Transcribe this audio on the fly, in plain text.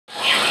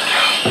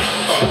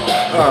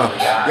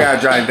Yeah,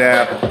 Johnny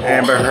Depp,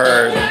 Amber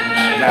Heard.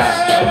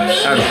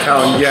 Nah, I'm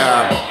telling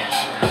ya.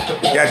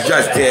 Yeah,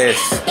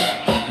 justice.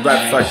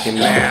 Right fucking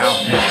now.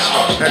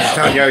 I'm just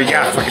telling you,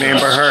 yeah, fucking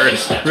Amber Heard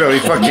really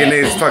fucking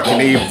is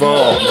fucking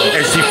evil.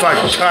 And she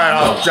fucking cut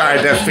off Johnny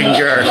Depp's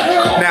finger.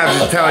 Now I'm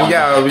just telling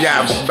you,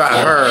 yeah,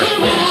 about her.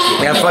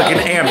 Yeah, fucking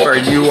Amber,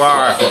 you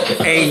are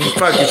ain't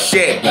fucking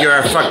shit. You're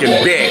a fucking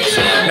bitch.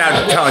 Now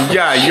I'm telling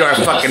you, you're a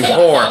fucking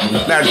whore.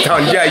 Now I'm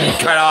telling you, you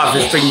cut off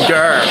his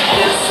finger.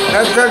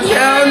 I'm just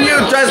telling you,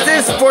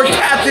 justice for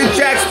Captain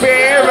Jack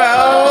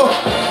Sparrow.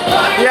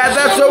 Yeah,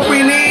 that's what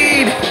we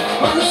need.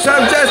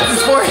 Some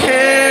justice for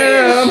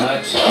him.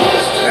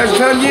 I'm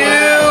telling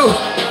you,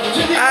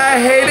 I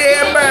hate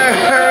Amber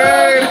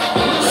Heard.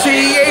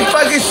 She ain't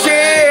fucking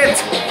shit.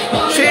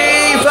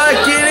 She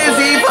fucking is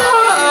evil.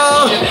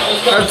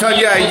 I'm telling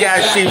you, yeah,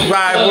 she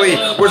probably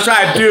was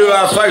trying to do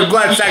a fucking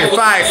blood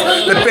sacrifice.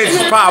 The bitch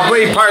is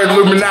probably part of the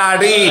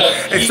Illuminati.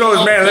 And so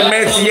is Marilyn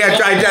Manson. Yeah,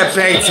 Johnny Depp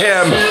hates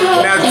him.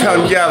 Now I'm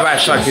telling you right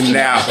fucking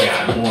now.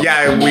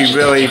 Yeah, we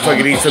really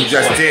fucking need some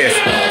justice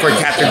for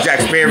Captain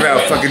Jack Sparrow,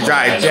 fucking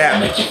Johnny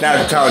Depp. Now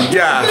I'm telling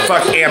ya,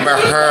 fuck Amber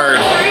Heard.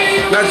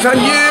 Now I'm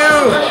telling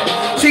you,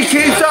 she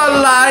keeps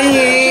on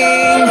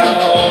lying,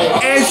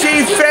 and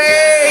she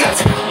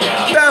faked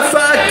the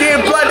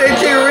fucking blood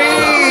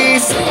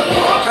injuries.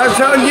 I'm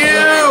telling you,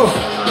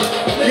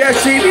 yeah,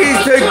 she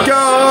needs to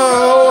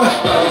go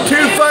to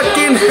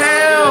fucking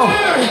hell.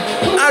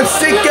 I'm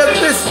sick of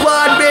this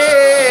blonde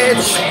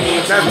bitch.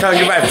 I'm telling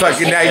you right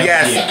fucking now,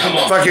 yes.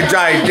 Fucking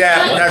Johnny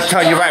Depp. I'm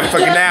telling you right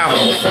fucking now.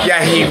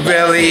 Yeah, he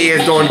really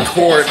is going to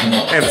court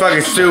and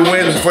fucking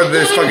suing for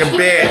this fucking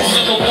bitch.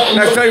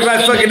 I'm telling you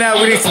right fucking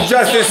now, we need some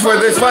justice for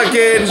this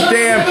fucking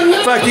damn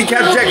fucking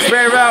Captain Jack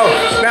Sparrow.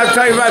 Now I'm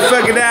telling you right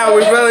fucking now,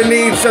 we really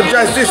need some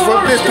justice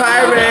for this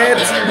pirate.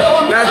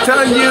 Now I'm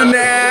telling you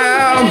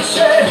now.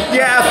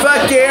 Yeah,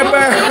 fuck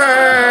Amber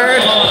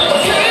Heard.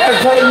 I'm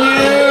telling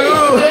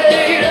you,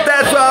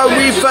 that's all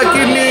we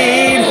fucking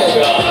need.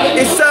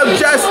 It's some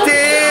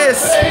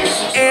justice.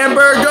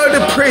 Amber, go to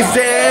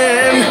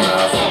prison.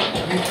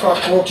 You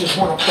truck roaches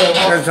want to play.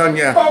 I'm telling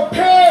you.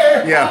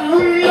 Okay. Yeah.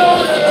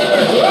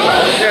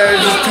 Yeah,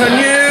 just telling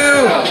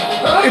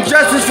you. It's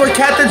justice for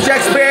Captain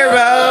Jack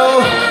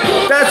Sparrow.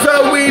 That's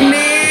what we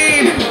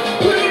need.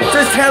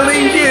 Just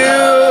telling you.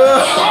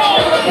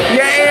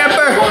 Yeah,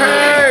 Amber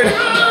Heard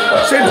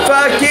should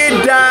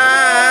fucking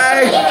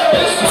die.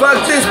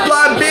 Fuck this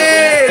blonde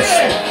bitch.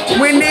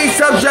 We need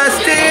some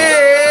justice.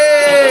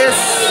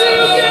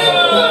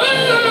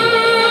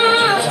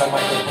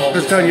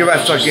 I'm telling you right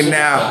fucking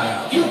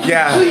now.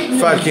 Yeah,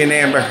 fucking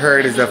Amber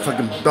Heard is a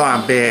fucking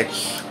blonde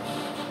bitch.